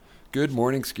Good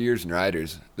morning, skiers and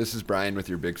riders. This is Brian with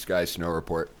your Big Sky Snow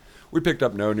Report. We picked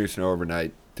up no new snow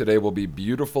overnight. Today will be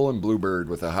beautiful in Bluebird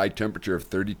with a high temperature of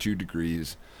 32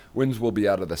 degrees. Winds will be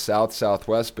out of the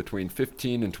south-southwest between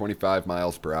 15 and 25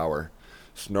 miles per hour.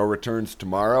 Snow returns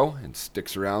tomorrow and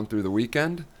sticks around through the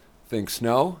weekend. Think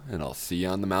snow, and I'll see you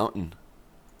on the mountain.